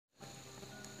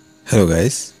Hello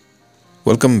guys,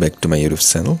 welcome back to my YouTube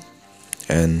channel,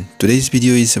 and today's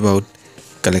video is about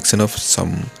collection of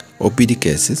some OPD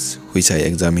cases which I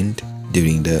examined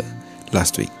during the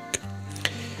last week.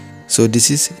 So this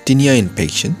is Tinea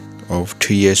Infection of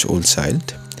 3 years old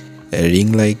child. A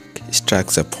ring-like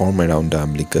structure form around the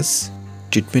umbilicus.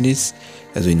 Treatment is,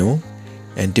 as we know,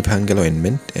 antifungal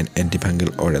ointment and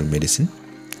antifungal oral medicine.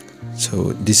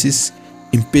 So this is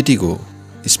impetigo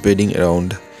spreading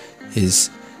around his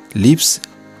lips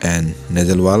and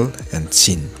nasal wall and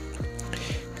chin.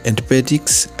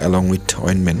 Antibiotics along with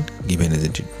ointment given as a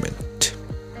treatment.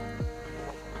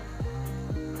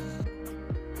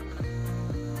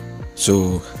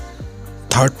 So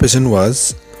third patient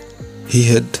was, he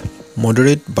had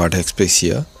moderate birth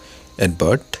asphyxia at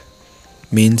birth,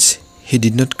 means he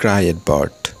did not cry at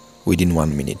birth within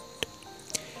 1 minute.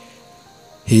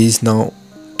 He is now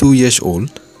 2 years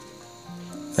old,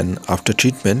 and after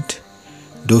treatment,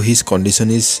 though his condition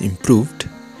is improved,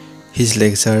 his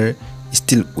legs are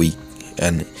still weak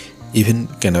and even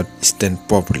cannot stand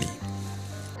properly.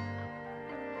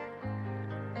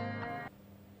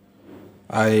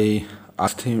 I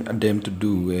asked them to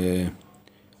do a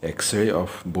X-ray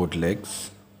of both legs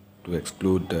to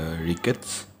exclude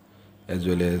rickets, as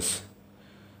well as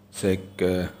check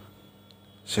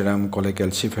serum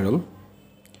cholecalciferol,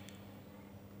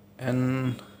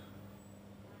 and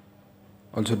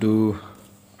also do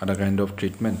other kind of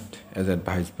treatment as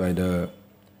advised by the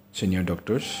senior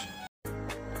doctors.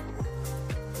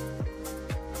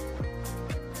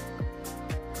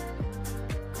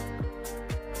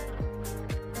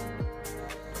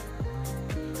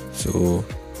 So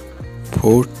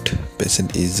fourth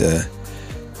patient is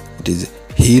it is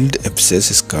healed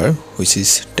abscess scar, which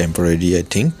is temporary, I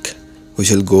think,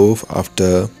 which will go off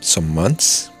after some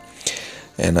months.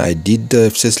 And I did the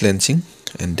abscess lensing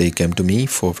and they came to me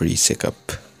for free checkup.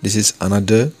 This is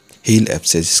another healed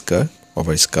abscess scar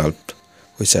over scalp,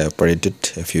 which I operated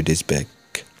a few days back.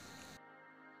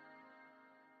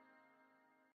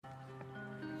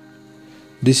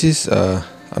 This is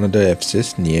another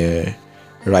abscess near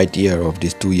right ear of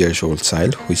this 2 years old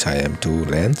child, which I am to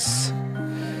lens.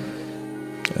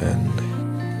 And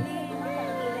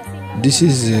this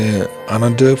is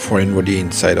another foreign body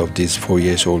inside of this 4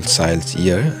 years old child's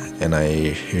ear, and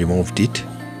I removed it.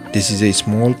 This is a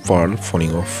small pearl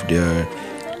falling off their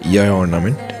ear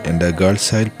ornament, and the girl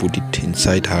child put it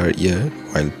inside her ear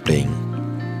while playing.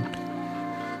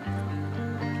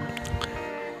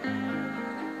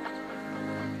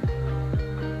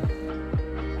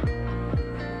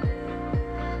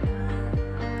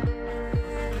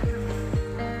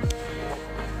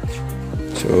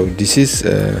 So this is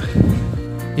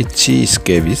itchy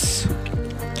scabies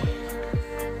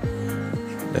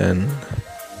and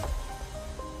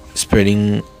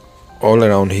spreading all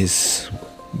around his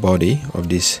body of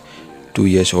this 2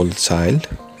 years old child,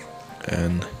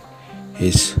 and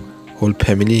his whole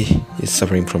family is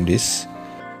suffering from this.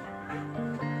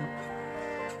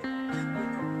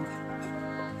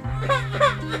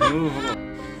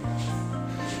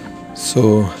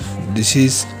 So this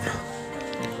is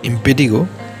impetigo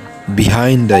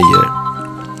behind the ear,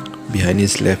 behind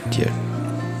his left ear.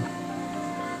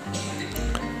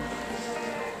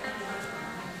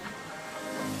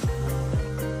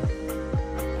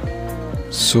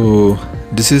 So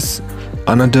this is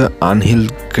another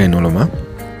unhealed granuloma.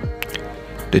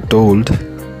 They told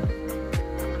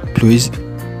fluid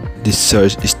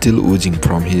discharge is still oozing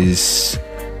from his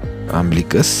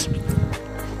umbilicus.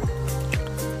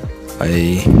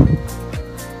 I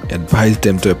advised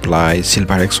them to apply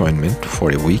Silverex ointment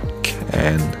for a week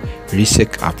and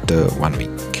recheck after 1 week.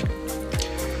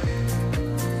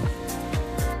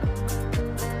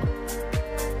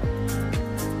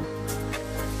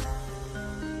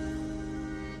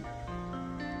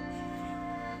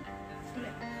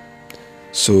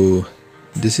 So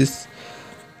this is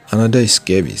another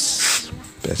scabies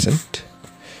patient,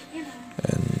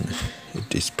 and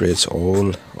it spreads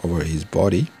all over his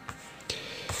body,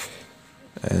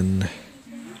 and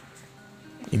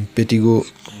impetigo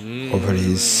over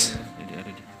his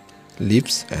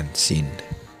lips and chin.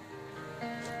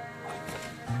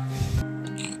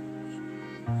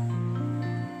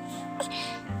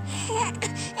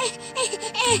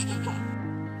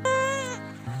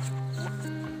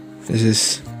 This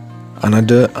is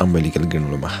another umbilical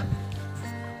granuloma.